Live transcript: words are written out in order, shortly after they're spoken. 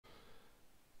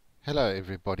Hello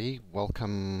everybody,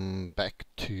 welcome back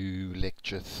to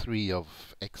lecture 3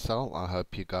 of Excel. I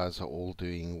hope you guys are all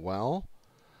doing well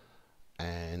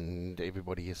and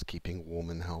everybody is keeping warm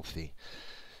and healthy.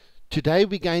 Today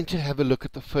we're going to have a look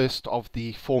at the first of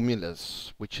the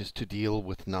formulas, which is to deal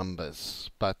with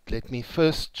numbers. But let me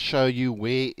first show you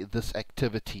where this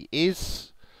activity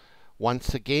is.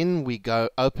 Once again, we go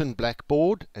open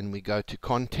Blackboard and we go to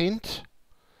Content.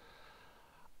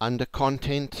 Under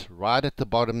Content, right at the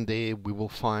bottom there, we will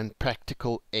find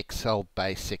Practical Excel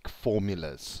Basic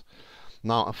Formulas.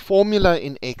 Now, a formula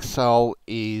in Excel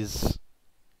is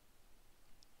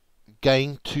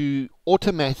going to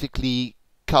automatically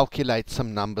calculate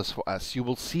some numbers for us. You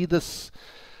will see this,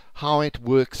 how it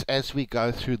works as we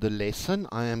go through the lesson.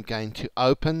 I am going to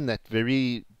open that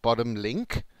very bottom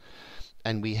link,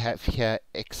 and we have here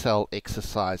Excel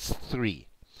Exercise 3.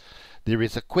 There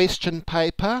is a question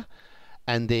paper,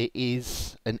 and there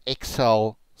is an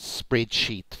Excel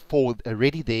spreadsheet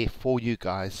already there for you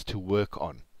guys to work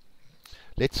on.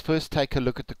 Let's first take a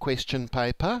look at the question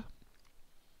paper.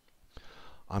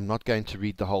 I'm not going to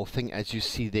read the whole thing. As you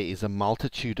see, there is a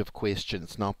multitude of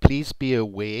questions. Now, please be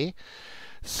aware,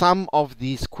 some of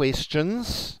these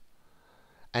questions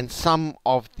and some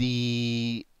of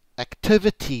the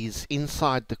activities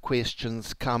inside the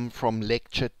questions come from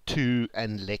lecture 2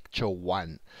 and lecture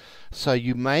 1. So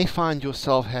you may find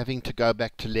yourself having to go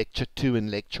back to lecture 2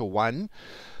 and lecture 1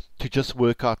 to just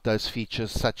work out those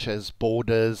features such as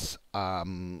borders,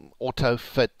 auto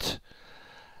fit,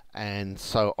 and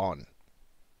so on.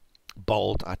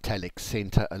 Bold, italic,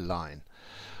 center, align.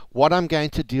 What I'm going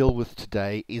to deal with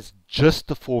today is just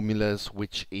the formulas,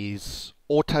 which is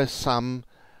Autosum,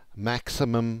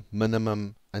 maximum,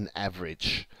 minimum, and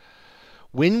average.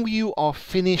 When you are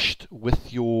finished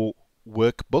with your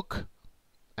workbook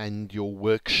and your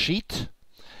worksheet,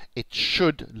 it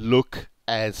should look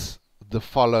as the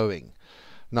following.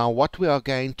 Now, what we are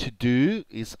going to do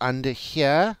is under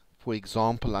here, for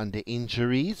example, under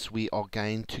injuries, we are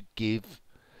going to give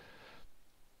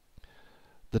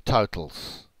the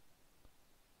totals.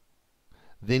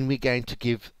 Then we're going to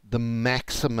give the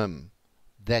maximum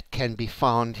that can be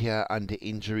found here under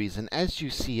injuries, and as you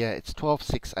see here, it's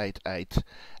 12688,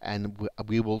 and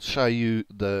we will show you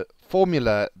the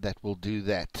formula that will do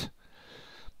that.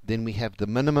 Then we have the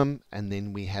minimum, and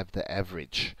then we have the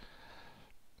average.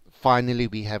 Finally,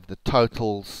 we have the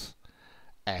totals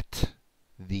at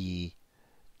the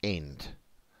end.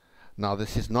 Now,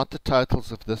 this is not the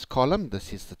totals of this column,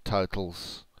 this is the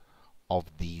totals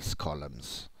of these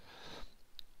columns.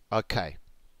 Okay.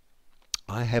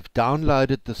 I have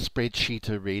downloaded the spreadsheet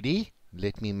already.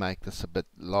 Let me make this a bit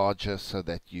larger so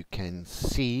that you can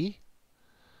see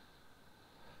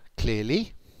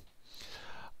clearly.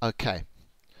 Okay,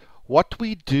 what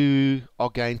we are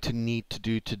going to need to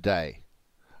do today,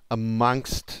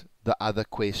 amongst the other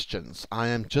questions, I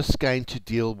am just going to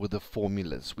deal with the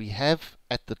formulas. We have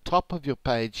at the top of your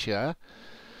page here,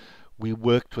 we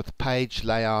worked with page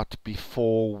layout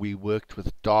before, we worked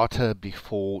with data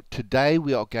before. Today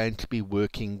we are going to be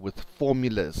working with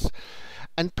formulas.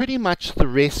 And pretty much the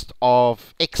rest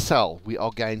of Excel, we are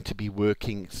going to be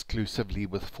working exclusively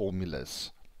with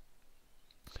formulas.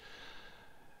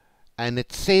 And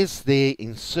it says there,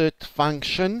 insert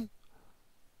function,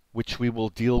 which we will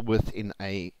deal with in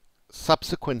a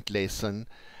subsequent lesson.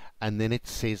 And then it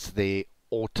says there,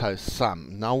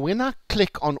 Autosum. Now, when I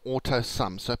click on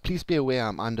Autosum, so please be aware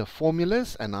I'm under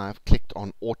formulas and I've clicked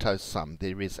on Autosum.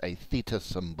 There is a theta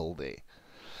symbol there.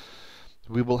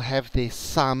 We will have the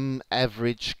sum,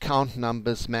 average, count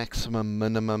numbers, maximum,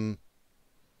 minimum,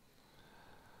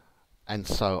 and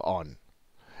so on.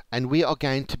 And we are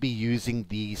going to be using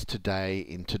these today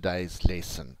in today's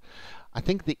lesson. I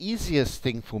think the easiest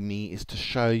thing for me is to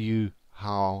show you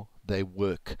how they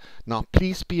work. Now,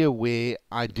 please be aware,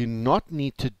 I do not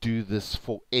need to do this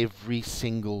for every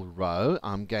single row.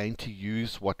 I'm going to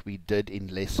use what we did in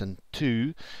lesson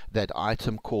 2, that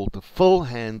item called the fill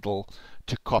handle,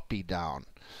 to copy down.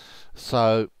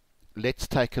 So let's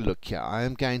take a look here. I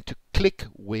am going to click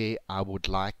where I would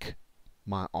like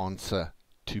my answer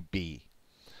to be.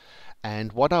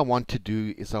 And what I want to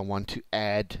do is I want to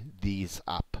add these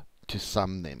up to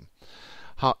sum them.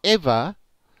 However,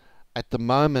 at the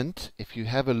moment, if you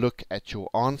have a look at your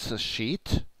answer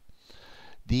sheet,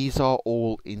 these are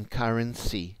all in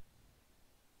currency.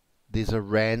 There's a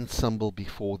rand symbol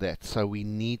before that, so we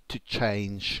need to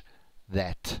change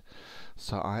that.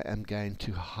 So I am going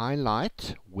to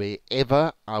highlight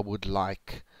wherever I would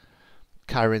like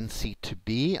currency to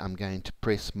be. I'm going to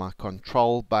press my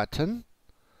control button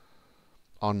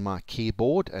on my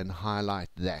keyboard and highlight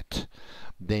that.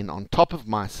 Then on top of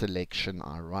my selection,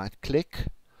 I right click,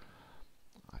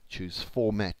 I choose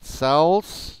Format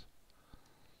Cells,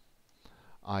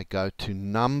 I go to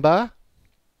Number,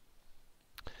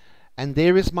 and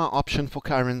there is my option for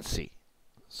currency.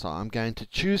 So I'm going to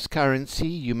choose currency.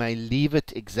 You may leave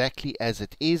it exactly as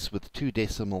it is with 2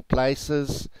 decimal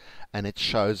places, and it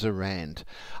shows a rand.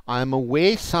 I'm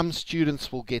aware some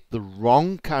students will get the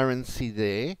wrong currency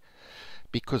there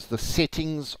because the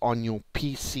settings on your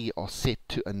PC are set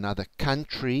to another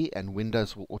country, and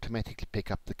Windows will automatically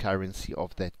pick up the currency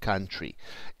of that country.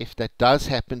 If that does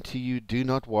happen to you, do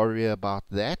not worry about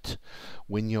that.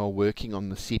 When you're working on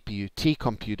the CPUT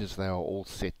computers, they are all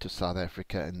set to South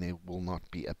Africa, and there will not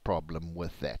be a problem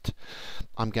with that.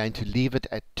 I'm going to leave it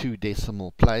at 2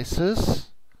 decimal places.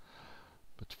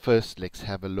 But first, let's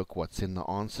have a look what's in the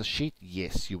answer sheet.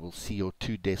 Yes, you will see your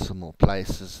 2 decimal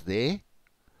places there.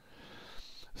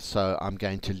 So I'm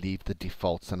going to leave the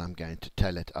defaults and I'm going to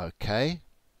tell it OK.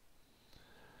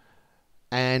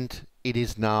 And it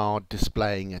is now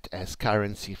displaying it as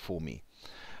currency for me.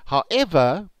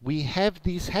 However, we have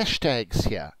these hashtags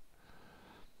here.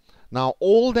 Now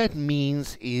all that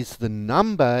means is the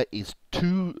number is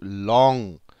too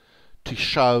long to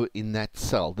show in that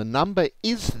cell. The number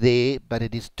is there, but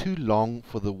it is too long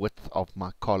for the width of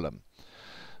my column.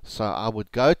 So I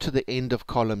would go to the end of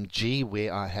column G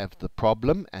where I have the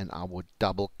problem, and I would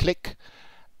double click,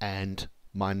 and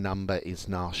my number is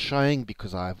now showing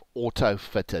because I've auto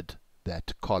fitted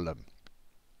that column.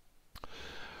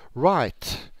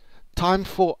 Right, time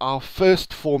for our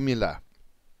first formula.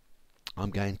 I'm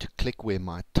going to click where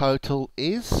my total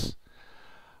is.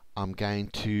 I'm going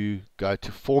to go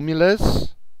to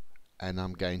formulas, and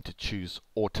I'm going to choose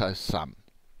Autosum.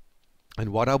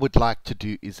 And what I would like to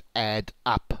do is add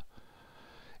up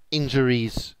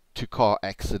injuries to car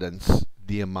accidents,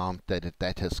 the amount that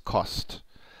that has cost.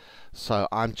 So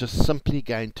I'm just simply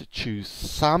going to choose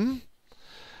sum,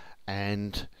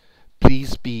 and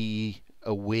please be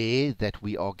aware that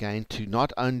we are going to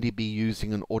not only be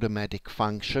using an automatic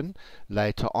function,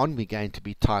 later on we're going to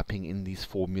be typing in these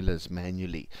formulas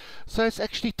manually. So it's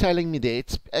actually telling me there,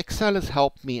 Excel has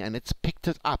helped me and it's picked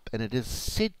it up, and it has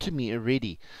said to me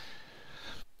already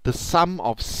the sum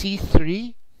of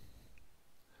C3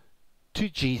 to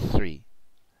G3,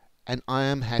 and I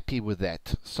am happy with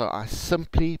that. So I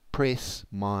simply press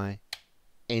my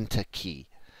enter key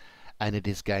and it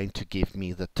is going to give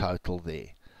me the total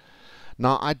there.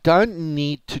 Now I don't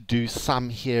need to do sum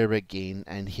here again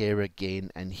and here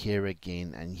again and here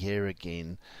again and here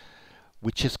again,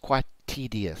 which is quite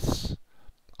tedious.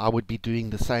 I would be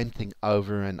doing the same thing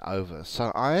over and over.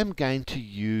 So I am going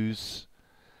to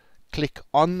click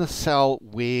on the cell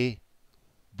where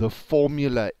the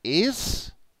formula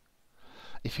is.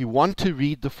 If you want to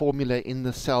read the formula in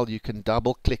the cell, you can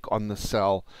double click on the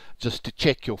cell just to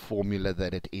check your formula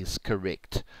that it is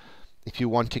correct. If you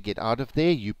want to get out of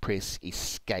there, you press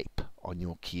escape on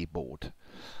your keyboard.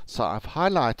 So I've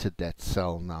highlighted that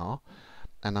cell now,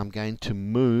 and I'm going to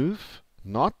move,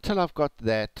 not till I've got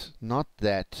that, not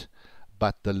that,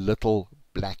 but the little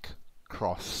black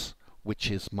cross, which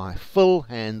is my fill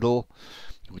handle,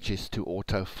 which is to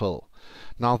autofill.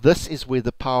 Now this is where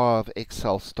the power of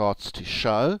Excel starts to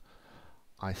show.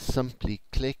 I simply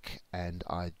click and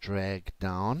I drag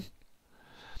down,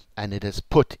 and it has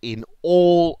put in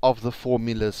all of the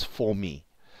formulas for me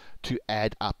to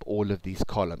add up all of these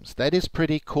columns. That is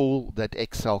pretty cool that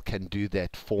Excel can do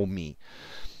that for me.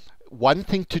 One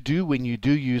thing to do when you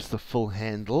do use the fill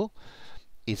handle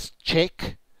is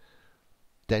check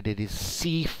that it is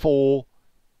C4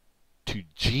 to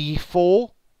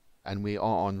G4, and we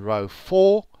are on row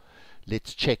 4.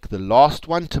 Let's check the last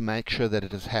one to make sure that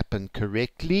it has happened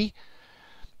correctly,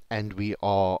 and we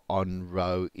are on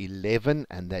row 11,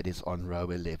 and that is on row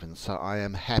 11. So I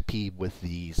am happy with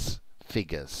these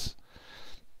figures.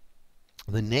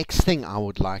 The next thing I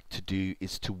would like to do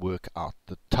is to work out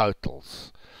the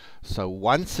totals. So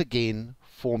once again,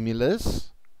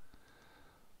 formulas,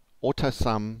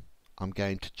 Autosum, I'm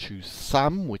going to choose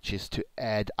sum, which is to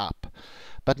add up.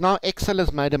 But now Excel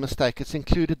has made a mistake. It's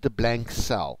included the blank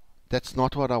cell. That's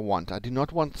not what I want. I do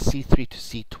not want C3 to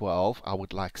C12. I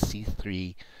would like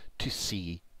C3 to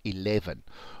C11.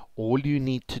 All you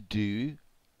need to do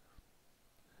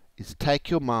is take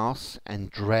your mouse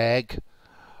and drag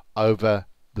over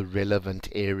the relevant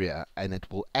area, and it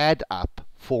will add up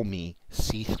for me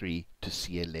C3 to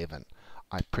C11.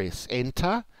 I press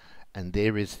enter, and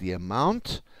there is the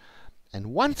amount.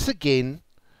 And once again,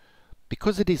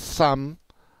 because it is sum,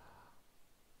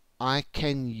 I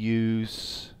can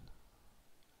use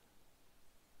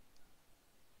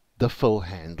the fill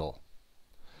handle.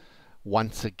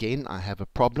 Once again, I have a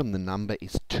problem. The number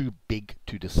is too big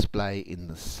to display in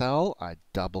the cell. I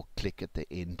double click at the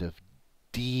end of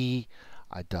D,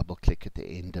 I double click at the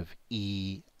end of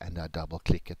E, and I double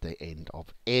click at the end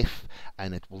of F,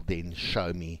 and it will then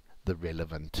show me the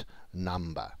relevant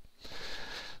number.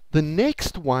 The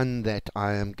next one that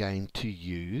I am going to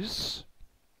use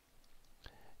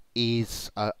is,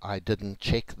 I didn't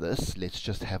check this, let's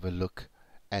just have a look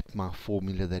at my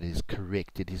formula that is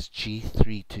correct. It is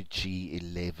G3 to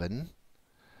G11.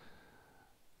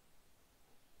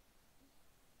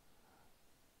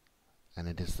 And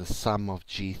it is the sum of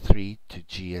G3 to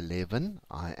G11.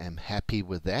 I am happy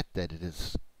with that it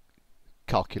is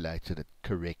calculated it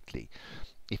correctly.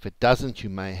 If it doesn't, you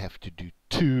may have to do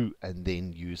 2 and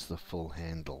then use the full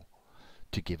handle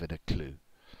to give it a clue.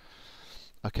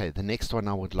 Okay, the next one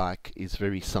I would like is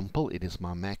very simple. It is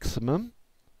my maximum.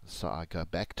 So I go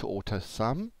back to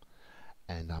Autosum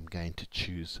and I'm going to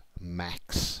choose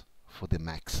max for the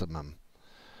maximum.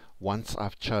 Once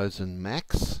I've chosen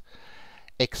max,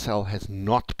 Excel has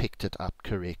not picked it up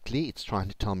correctly. It's trying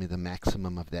to tell me the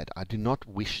maximum of that. I do not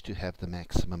wish to have the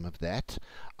maximum of that.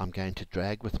 I'm going to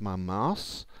drag with my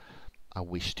mouse. I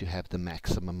wish to have the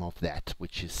maximum of that,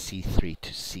 which is C3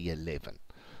 to C11.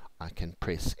 I can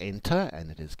press enter and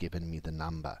it has given me the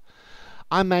number.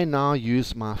 I may now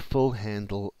use my full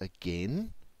handle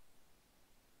again.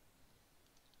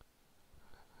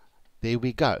 There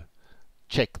we go.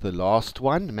 Check the last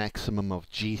one, maximum of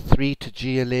G3 to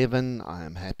G11. I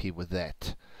am happy with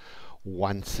that.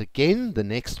 Once again, the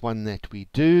next one that we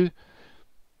do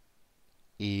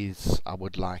is I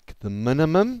would like the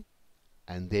minimum,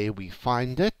 and there we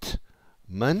find it,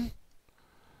 min,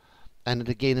 and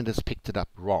again it has picked it up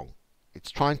wrong.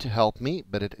 It's trying to help me,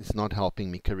 but it is not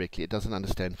helping me correctly. It doesn't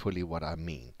understand fully what I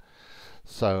mean.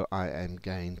 So I am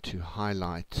going to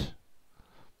highlight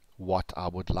what I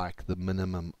would like the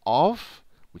minimum of,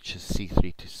 which is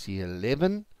C3 to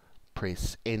C11,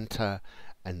 press enter,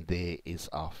 and there is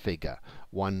our figure.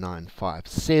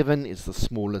 1957 is the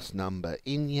smallest number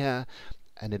in here,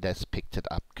 and it has picked it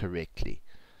up correctly.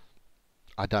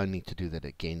 I don't need to do that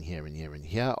again here and here and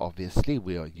here. Obviously,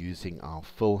 we are using our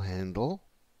full handle.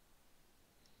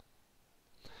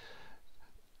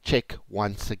 Check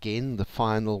once again the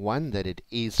final one that it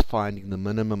is finding the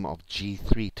minimum of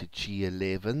G3 to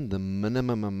G11. The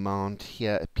minimum amount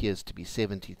here appears to be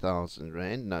 70,000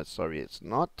 Rand. No, sorry, it's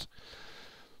not.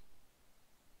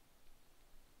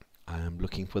 I am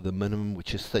looking for the minimum,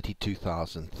 which is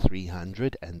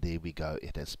 32,300, and there we go,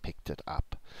 it has picked it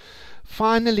up.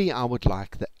 Finally, I would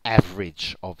like the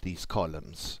average of these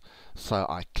columns. So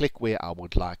I click where I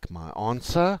would like my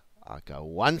answer. I go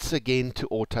once again to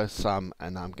Autosum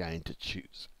and I'm going to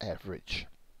choose average.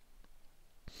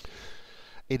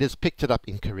 It has picked it up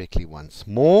incorrectly once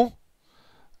more.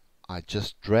 I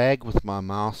just drag with my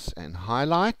mouse and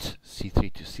highlight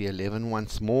C3 to C11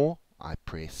 once more. I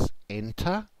press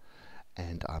enter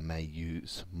and I may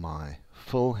use my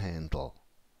full handle.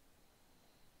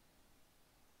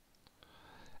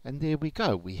 And there we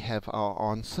go. We have our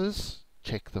answers.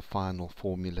 Check the final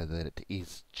formula that it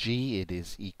is G. It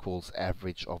is equals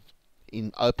average of,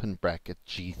 in open bracket,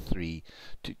 G3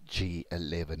 to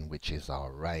G11, which is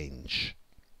our range.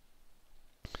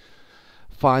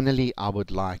 Finally, I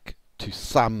would like to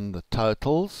sum the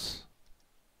totals.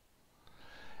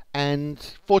 And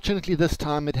fortunately this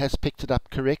time it has picked it up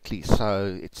correctly.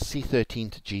 So it's C13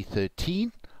 to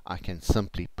G13. I can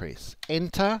simply press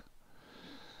enter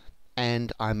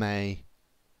and I may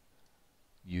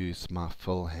use my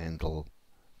full handle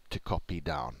to copy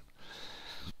down.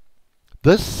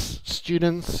 This,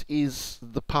 students, is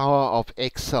the power of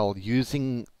Excel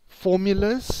using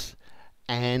formulas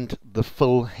and the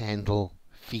full handle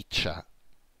feature.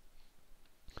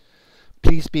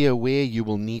 Please be aware you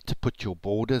will need to put your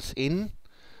borders in.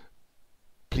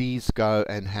 Please go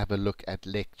and have a look at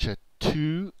lecture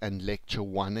 2 and lecture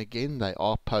 1 again. They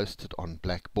are posted on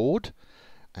Blackboard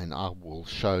and I will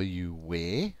show you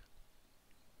where.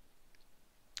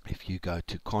 If you go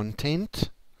to content,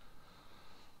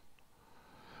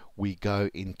 we go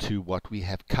into what we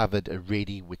have covered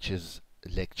already, which is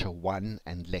lecture 1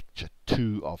 and lecture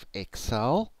 2 of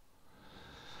Excel.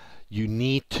 You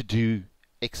need to do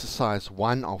exercise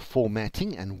 1 of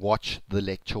formatting and watch the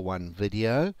lecture 1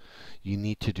 video. You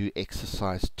need to do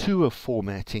exercise 2 of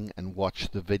formatting and watch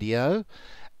the video.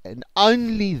 And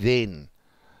only then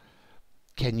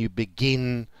can you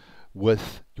begin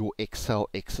with your Excel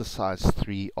exercise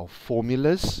 3 of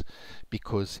formulas,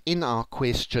 because in our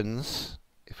questions,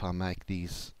 if I make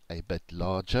these a bit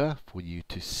larger for you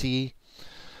to see,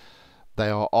 They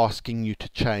are asking you to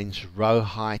change row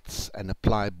heights and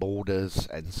apply borders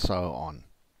and so on.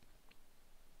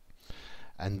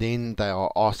 And then they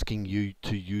are asking you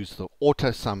to use the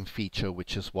Autosum feature,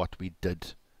 which is what we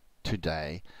did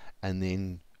today. And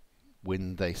then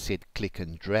when they said click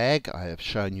and drag, I have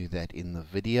shown you that in the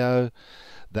video.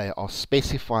 They are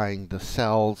specifying the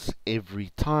cells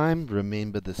every time.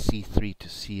 Remember the C3 to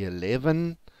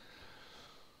C11.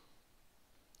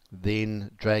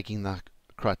 Then dragging the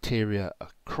criteria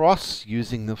across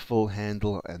using the full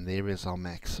handle, and there is our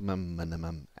maximum,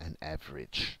 minimum, and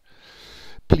average.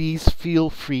 Please feel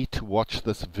free to watch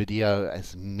this video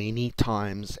as many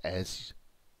times as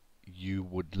you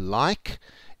would like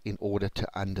in order to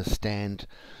understand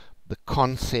the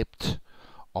concept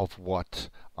of what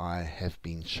I have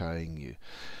been showing you.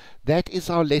 That is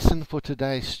our lesson for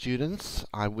today, students.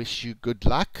 I wish you good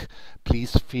luck.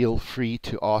 Please feel free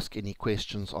to ask any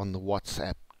questions on the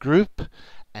WhatsApp group,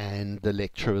 and the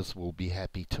lecturers will be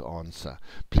happy to answer.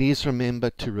 Please remember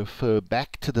to refer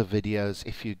back to the videos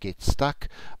if you get stuck.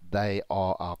 They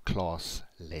are our class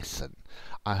lesson.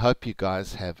 I hope you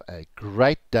guys have a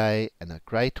great day and a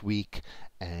great week,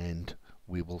 and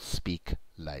we will speak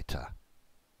later.